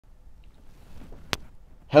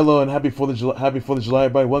Hello and happy 4th of July,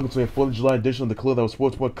 everybody. Welcome to a 4th of July edition of the Khalil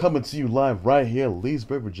Sports Report, coming to you live right here,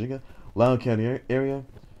 Leesburg, Virginia, Loudoun County area.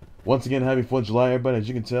 Once again, happy 4th of July, everybody. As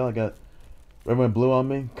you can tell, I got red, white, and blue on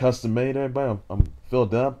me, custom made, everybody. I'm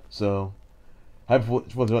filled up, so happy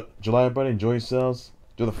 4th of July, everybody. Enjoy yourselves.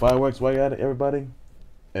 Do the fireworks while you're at it, everybody.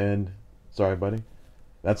 And sorry, buddy.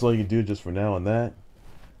 That's all you can do just for now on that.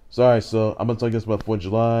 Sorry, so I'm gonna talk just about 4th of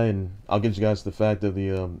July, and I'll get you guys to the fact that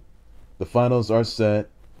the finals are set.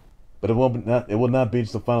 But it will not be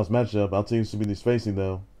just the finals matchup. I'll tell you who he's facing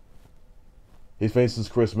though. He faces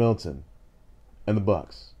Khris Middleton and the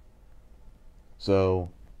Bucks. So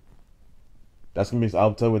that's gonna be.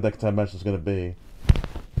 I'll tell you what that type of match is gonna be.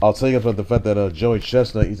 I'll tell you about the fact that Joey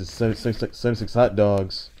Chestnut eats 76 hot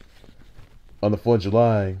dogs on the 4th of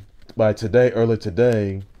July early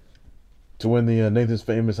today, to win the Nathan's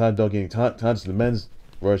famous hot dog eating contest, the men's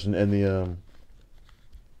version, and the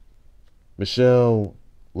Michelle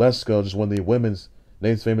Lesco just won the women's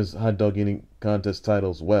Nathan's famous hot dog eating contest title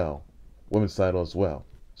as well, women's title as well.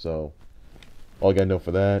 So all you gotta know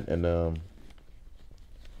for that, and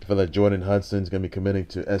for that Jordan Hudson's gonna be committing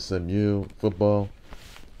to SMU football.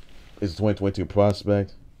 He's a 2022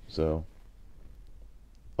 prospect. So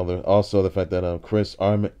also the fact that Chris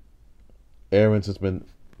Armas has been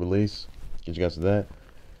released. Get you guys to that.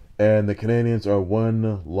 And the Canadiens are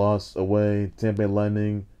 1 loss away. Tampa Bay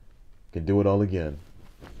Lightning can do it all again.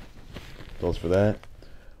 Those for that.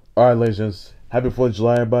 Alright, ladies and gents. Happy 4th of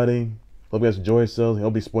July, everybody. Hope you guys enjoy yourselves. He'll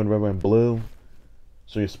be sporting red, white, and blue.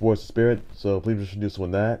 Show your sports spirit. So please introduce one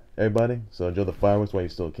that, everybody. So enjoy the fireworks while you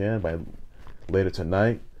still can. By later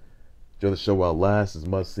tonight. Enjoy the show while it lasts. It's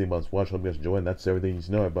must see, must watch. Hope you guys enjoy. And that's everything you need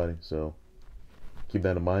to know, everybody. So keep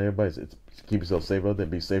that in mind, everybody. Keep yourself safe out there.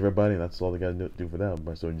 Be safe, everybody. And that's all they got to do for that,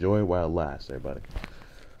 everybody. So enjoy it while it lasts, everybody.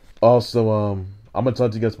 Also, I'm gonna talk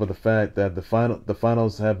to you guys about the fact that the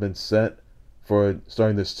finals have been set for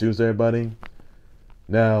starting this Tuesday, everybody.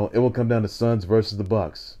 Now it will come down to Suns versus the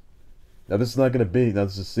Bucks. Now this is not gonna be. Now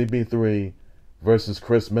this is CP3 versus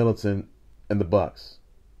Khris Middleton and the Bucks.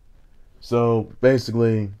 So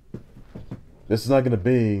basically, this is not gonna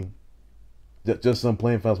be just some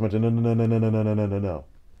plain finals match. No.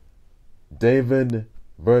 David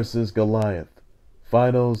versus Goliath.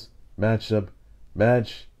 Finals matchup.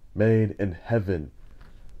 Match made in heaven.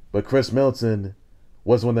 But Khris Middleton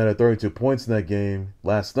was one that had 32 points in that game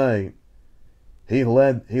last night. He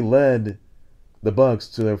led the Bucks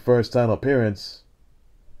to their first title appearance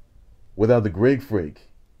without the Greek Freak,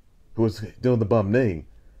 who was doing the bum knee.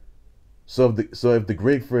 So if the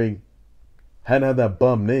Greek Freak hadn't had that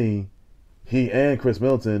bum knee, he and Khris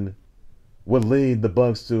Middleton would lead the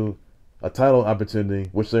Bucks to a title opportunity,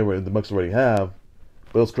 which the Bucks already have.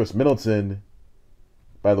 But it was Khris Middleton,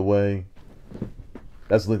 by the way,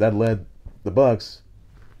 that led the Bucks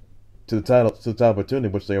to the title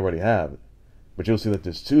opportunity, which they already have. But you'll see that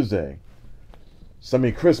this Tuesday. So I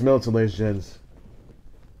mean, Khris Middleton, ladies and gents,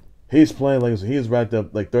 he's playing like he's racked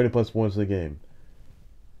up like 30+ points in the game.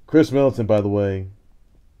 Khris Middleton, by the way,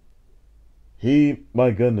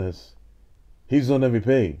 my goodness, he's on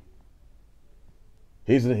MVP.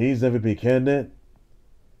 He's an MVP candidate,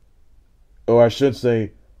 or I should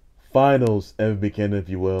say, Finals MVP candidate, if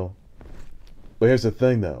you will. But here's the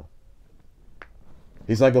thing, though.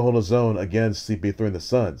 He's not gonna hold his own against CP3 and the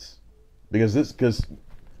Suns, because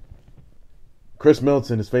Khris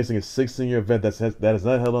Middleton is facing a 16-year vet that has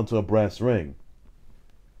not held onto a brass ring,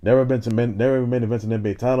 never made events in an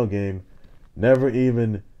NBA title game, never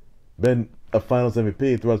even been a Finals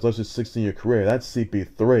MVP throughout his 16-year career. That's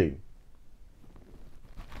CP3.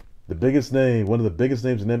 The biggest name, one of the biggest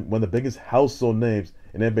biggest household names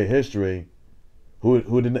in NBA history, who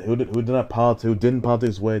didn't politics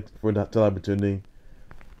his way for that opportunity,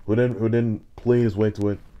 who didn't plead his way to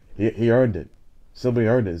it. He earned it. Simply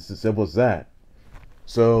earned it. It's as simple as that.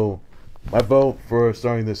 So my vote for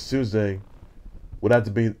starting this Tuesday would have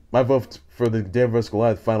to be my vote for the David versus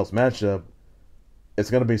Goliath finals matchup. It's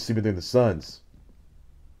gonna be CP3 and the Suns.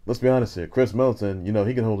 Let's be honest here. Khris Middleton,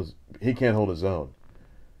 he can't hold his own.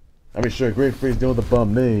 I mean, sure, Great Freeze doing the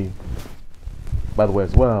bum knee, by the way,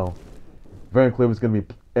 as well. Very clear he's going to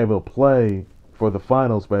be able to play for the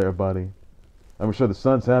finals by everybody. I'm sure the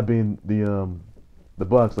Suns have been the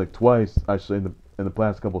Bucks like twice, actually, in the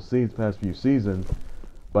past few seasons.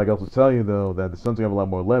 But I can also tell you, though, that the Suns have a lot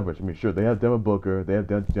more leverage. I mean, sure, they have Devin Booker, they have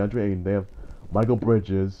DeAndre Ayton, they have Michael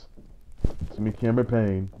Bridges, Cameron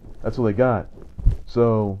Payne. That's what they got.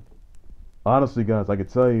 So, honestly, guys, I can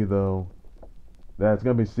tell you, though, that it's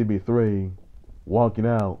going to be CP3 walking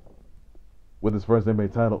out with his first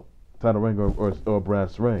NBA title ring or a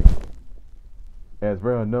brass ring. And it's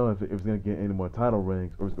very unknown if he's going to get any more title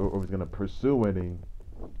rings or if he's going to pursue any.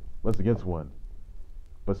 Let's against one.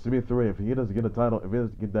 But CB3, if he doesn't get a title, if he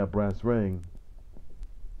doesn't get that brass ring,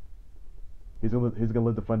 he's gonna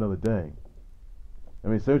live to fight another day. I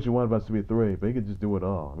mean, say what you want about CB3, but he could just do it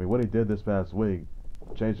all. I mean, what he did this past week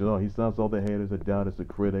changed it all. He silenced all the haters, the doubters, the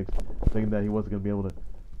critics, thinking that he wasn't gonna be able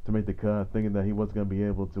to make the cut, thinking that he wasn't gonna be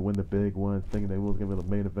able to win the big one, thinking that he wasn't gonna be able to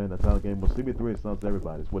main event a title game. Well, CB3 silenced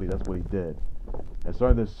everybody. That's what he did. And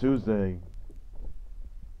starting this Tuesday,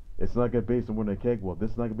 it's not gonna be some winner cakewalk.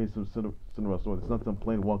 This is not gonna be some Cinderella story. It's not some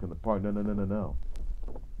plain walk in the park. No.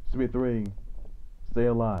 CB3, stay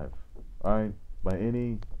alive. All right, by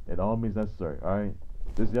any and all means necessary. All right,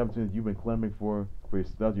 this is the opportunity you've been clamoring for your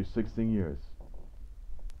 16 years.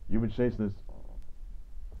 You've been chasing this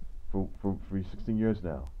for 16 years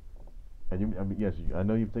now, and yes, I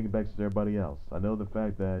know you've taken back to everybody else. I know the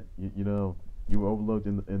fact that you were overlooked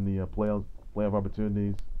in the playoff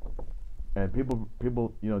opportunities, and people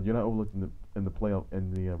you're not overlooked in the playoff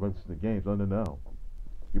in the regular season games. No.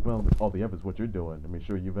 You put on all the efforts. What you're doing. I mean,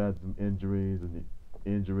 sure, you've had some injuries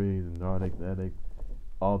and heartache,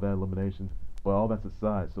 all that eliminations. But all that's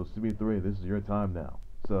aside. So CB3, this is your time now.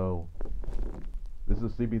 So this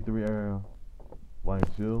is CB3 era, line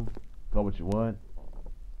 2. Call what you want.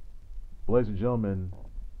 But ladies and gentlemen,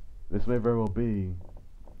 this may very well be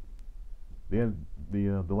the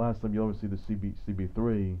last time you'll ever see the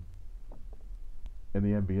CB3 in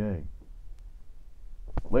the NBA.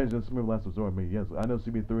 Ladies and gentlemen, last resort. I mean, yes, I know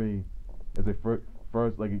CB3 is a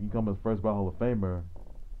first, like, you can come as first ballot Hall of Famer,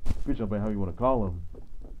 speech about how you want to call him.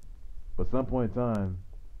 But at some point in time,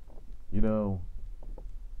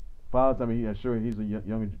 Files, I mean, yeah, sure, he's a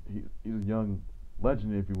young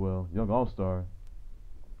legend, if you will, young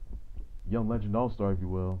legend all-star, if you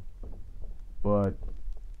will. But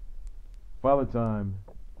Father Time,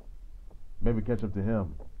 maybe catch up to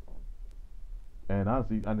him. And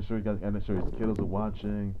honestly, I'm sure his kiddos are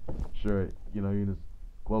watching. Sure, his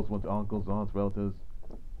close ones, uncles, aunts, relatives,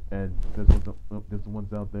 and there's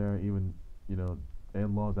ones out there, even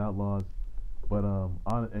in-laws, outlaws. But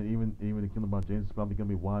and even the Killer LeBron James is probably gonna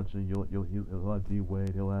be watching. He'll have D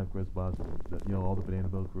Wade, he'll have Chris Bosh, all the Banana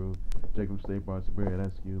Boat crew, Jacob State Bar, Safaree,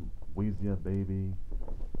 Lesco, Weezy, Baby,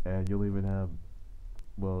 and you'll even have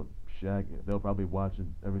Shaq. They'll probably be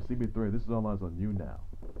watching. CB3. This is all eyes on you now.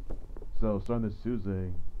 So starting this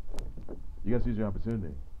Tuesday, you guys use your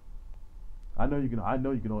opportunity. I know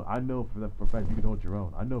for a fact you can hold your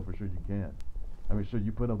own. I know for sure you can. I mean, sure,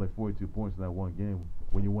 you put up like 42 points in that one game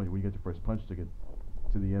when you got your first punch ticket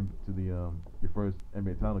to your first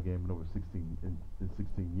NBA title game in over 16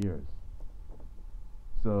 years.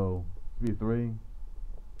 So CB3,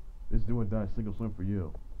 this is do or die single swing for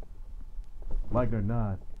you. Like it or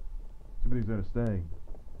not, CB3's there to stay.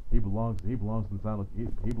 He belongs in the title. He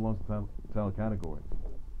belongs in the title category.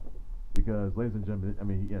 Because, ladies and gentlemen, I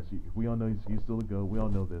mean, yes, we all know he's still a GOAT. We all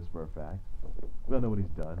know this for a fact. We all know what he's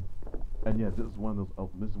done. And yes, this is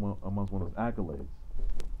amongst one of those accolades.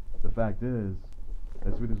 The fact is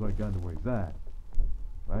that Sweeten's already gotten to where he's at,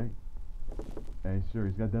 right? And sure,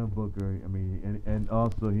 he's got Devin Booker. I mean, and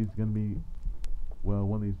also he's gonna be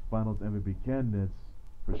one of these Finals MVP candidates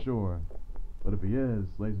for sure. But if he is,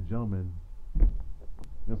 ladies and gentlemen,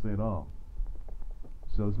 he'll say it all.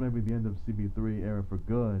 So this may be the end of CB3 era for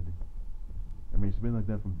good. I mean, it's been like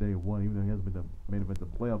that from day one, even though he hasn't been the main event of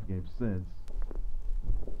the playoff game since.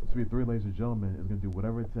 CB3, ladies and gentlemen, is going to do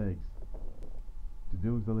whatever it takes to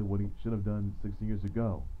do exactly what he should have done 16 years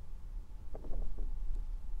ago.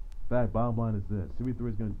 Fact, bottom line is this: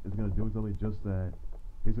 CB3 is going to do exactly just that.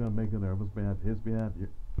 He's going to make it on everyone's behalf, his behalf,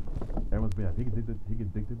 everyone's behalf. He can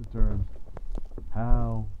dictate the terms,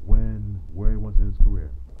 how, when, where he wants in his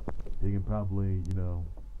career. He can probably,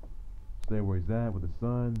 stay where he's at with the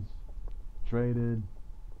Suns, traded,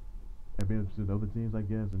 and be able to pursue other teams, I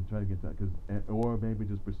guess, and try to get that, or maybe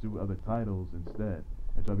just pursue other titles instead,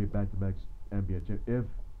 and try to be back-to-back NBA champ, if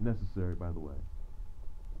necessary, by the way.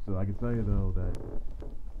 So I can tell you though that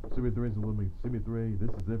CB3 is a little bit. CB3, this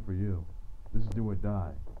is it for you. This is do or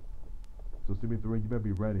die. So CB3, you better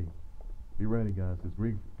be ready. Be ready, guys,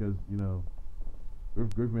 because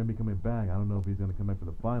Griffin may be coming back. I don't know if he's going to come back for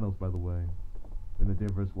the finals, by the way, in the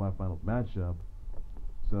Denver vs. Wild finals matchup.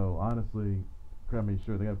 So honestly, I mean,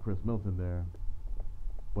 sure, they got Khris Middleton there,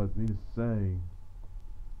 but needless to say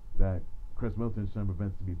that Khris Middleton is trying to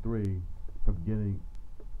prevent CB3 from getting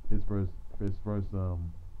his first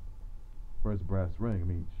brass ring. I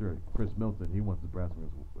mean, sure, Khris Middleton, he wants the brass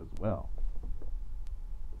ring as well.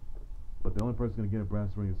 But the only person going to get a brass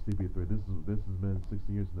ring is CB3. This has been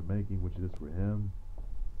 16 years in the making, which it is for him.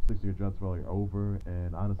 16-year droughts probably over,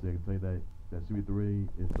 and honestly, I can tell you that that CB3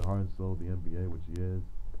 is the heart and soul of the NBA, which he is.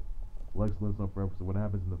 Lex Lynch on forever. So what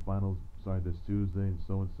happens in the finals starting this Tuesday and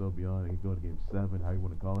so beyond, and you go to game 7, how you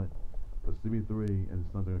want to call it. But CB3 and the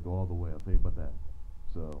Suns are going to go all the way. I'll tell you about that.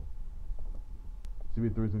 So CB3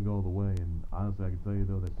 is going to go all the way, and honestly, I can tell you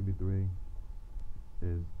though that CB3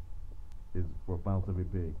 is for Finals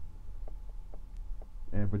MVP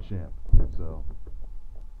and for champ. So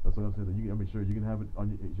that's what I'm saying. That you, I mean, sure you can have it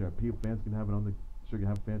on your fans can have it on the. Sure, you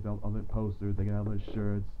can have fans on their posters. They can have their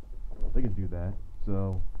shirts. They can do that.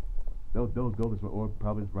 So they'll go this way, or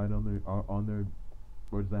probably right on their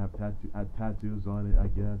words that have tattoos on it. I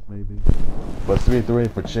guess maybe. But CB3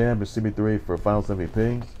 for champ and CB3 for Finals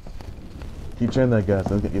MVP. Keep chanting that, guys.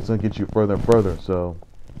 It's gonna get you further and further. So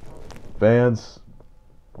fans,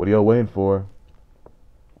 what are y'all waiting for?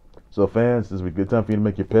 So fans, this is a good time for you to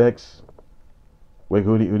make your picks. Wait,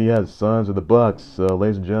 who do you have? The Suns or the Bucks? So,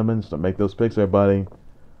 ladies and gentlemen, so make those picks, everybody.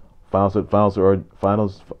 Finals,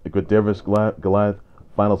 Davis Goliath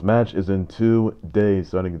finals match is in 2 days,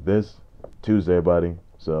 starting this Tuesday, everybody.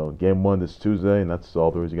 So, game 1 this Tuesday, and that's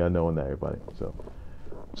all there is you gotta know on that, everybody. So,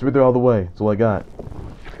 be there all the way. That's all I got.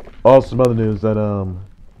 Also, some other news that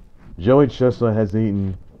Joey Chestnut has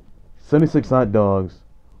eaten 76 hot dogs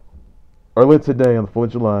earlier today on the 4th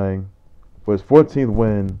of July for his 14th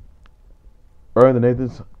win. Earned the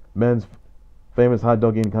Nathan's men's famous hot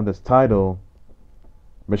dog eating contest title.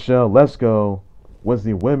 Michelle Lesco wins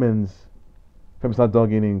the women's famous hot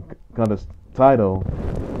dog eating contest title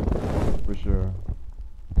for sure.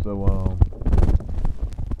 So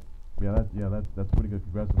that's pretty good.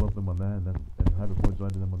 Congrats to both of them on that, and happy 4th of July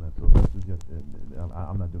to them on that. So that's just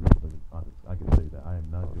I'm not doing hot dog. I can say that I am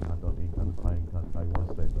not doing hot dog eating contest. How you want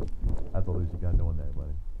to say so? That's all you got to know on that,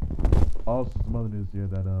 buddy. Also, some other news here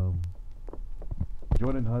that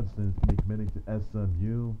Jordan Hudson is committing to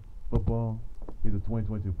SMU football. He's a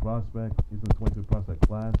 2022 prospect. He's in the 22 prospect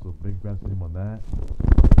class, so big congrats to him on that.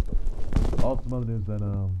 Also, some other news that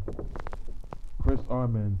Chris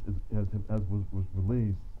Armas was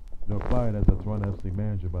released. They were fired as a Toronto FC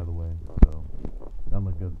manager, by the way. So not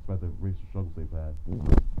look good despite the racial struggles they've had.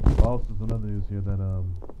 Also, some other news here that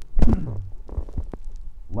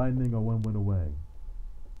Lightning are 1 win away.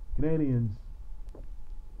 Canadiens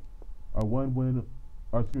are 1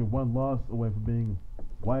 loss away from being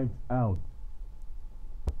wiped out.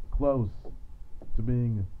 Close to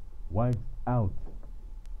being wiped out.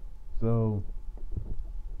 So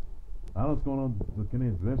I don't know what's going on with the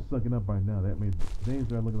Canadiens. They're sucking up right now. I mean, the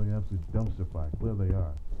Canadiens are looking like an absolute dumpster fire. Clearly they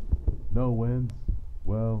are. No wins.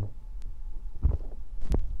 Well,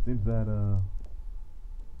 seems that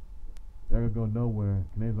they're gonna go nowhere.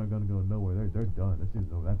 Canadiens aren't gonna go nowhere. They're done. That's it.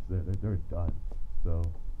 They're done. So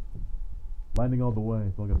Lightning all the way.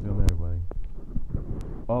 That's all I got to say on that, everybody.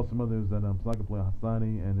 Also, some others that soccer player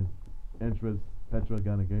Hassani and his interest Petra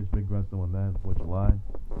got engaged. Big congrats on that. 4th of July.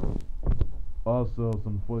 Also,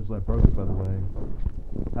 some 4th of July birthdays, by the way.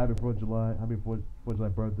 Happy 4th of July. Happy 4th of July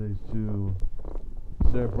birthdays to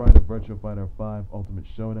Sarah Bryant of Virtua Fighter 5 Ultimate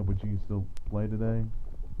Showdown, which you can still play today,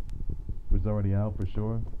 which is already out for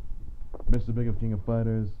sure. Mr. Big of King of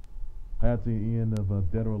Fighters. Hayate Ian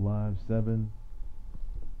of Dead or Alive 7.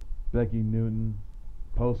 Becki Newton.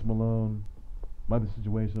 Post Malone. Mother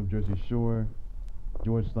Situation of Jersey Shore.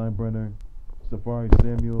 George Steinbrenner. Safaree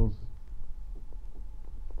Samuels.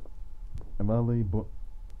 Angelique.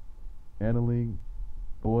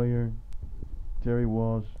 Boyer. Terry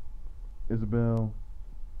Walsh. Isabel.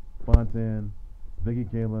 Fontan. Vicky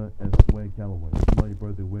Kayla, and Sway Calloway. All your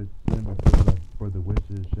birthday wishes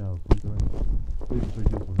shall speak to her. Please be sure you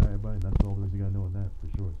do this on that, everybody. That's all there is you gotta know on that for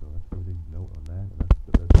sure. So that's everything you know on that. And that's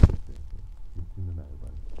the best thing. So keep tuning in that,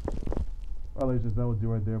 everybody. Alright, ladies and gentlemen, that would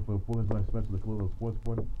do right there for a full July special of Khalil Sports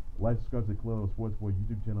Report. Like, subscribe to the Khalil Sports Report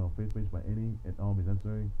YouTube channel on Facebook page by any and all means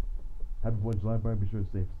necessary. Happy 4th of July, everybody. Be sure to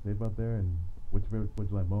stay safe out there. And what's your favorite 4th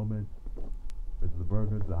of July moment? Is it the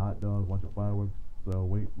burgers, the hot dogs, watching fireworks? So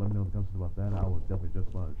let me know in the comments about that. I will definitely just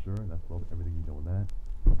want to sure. That's everything you know on that.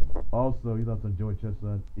 Also, you thoughts on Joey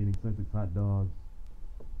Chestnut eating 76 hot dogs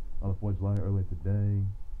on the 4th of July earlier today.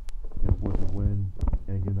 Getting 4th win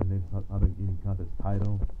and getting the nation's hot dog eating contest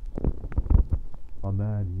title. On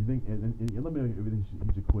that, you think? And let me know if you think he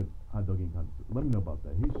should quit hot dog eating contest. Let me know about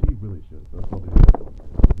that. He really should. So that's all there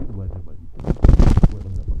is. He's a legend, but he should quit. Let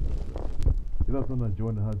me know about that. You also know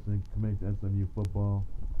Jordan Hudson committing to SMU football.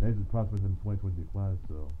 Now he's a prospect in the 2022 class,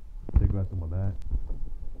 so big congrats on that.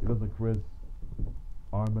 He does Chris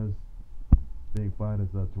Armas being fired as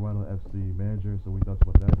a Toronto FC manager, so we talked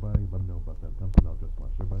about that, everybody. Let me know about that. Come to know just watch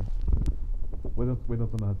everybody. wait up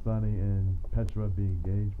on Hassani and Petra being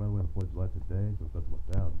engaged, by the way, on the 4th of July today, so that's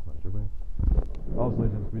what's out. I'm not sure, right? Also,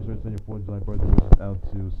 ladies and gentlemen, be sure to send your 4th of July birthday wishes out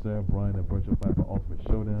to Sarah Bryant of Virtua 5 for Ultimate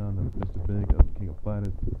Showdown, and Mr. Big of King of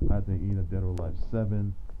Fighters, Hayate and Ian of Dead or Alive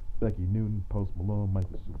 7, Becki Newton, Post Malone, Mike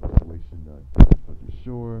the Super Situation,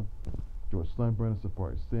 Shore, George Steinbrenner,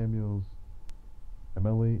 Safaree Samuels,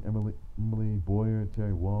 Emily Boyer,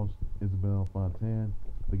 Terry Walsh, Isabel Fontan,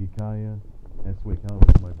 Vicky Kaya, and Sway Calloway.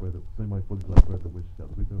 Send my 4th of July birthday wishes out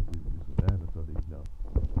to Twitter. Please do so that. That's all they know.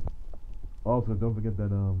 Also, don't forget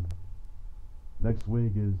that next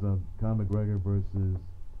week is Conor McGregor versus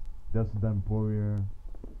Dustin Poirier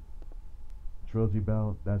trilogy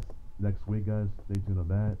bout. That's next week, guys. Stay tuned on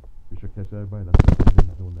that. Be sure to catch everybody. That's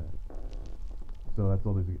all doing that. So that's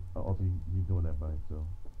all. Also, you doing that, buddy. So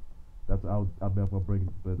that's I'll back up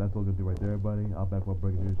breaking. But that's all gonna do right there, everybody. I'll back up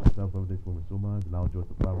breaking news for South Day for Musulmans, and I'll enjoy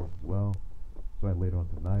the fireworks as well. Right later on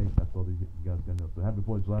tonight. That's all you guys gotta know. So happy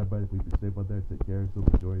 4th of July, everybody. Please be safe out there. Take care of yourselves.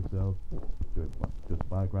 Enjoy yourselves. Enjoy just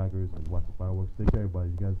firecrackers and watch the fireworks. Take care, everybody.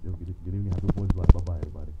 You guys have a good evening. Happy 4th of July. Bye bye,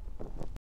 everybody.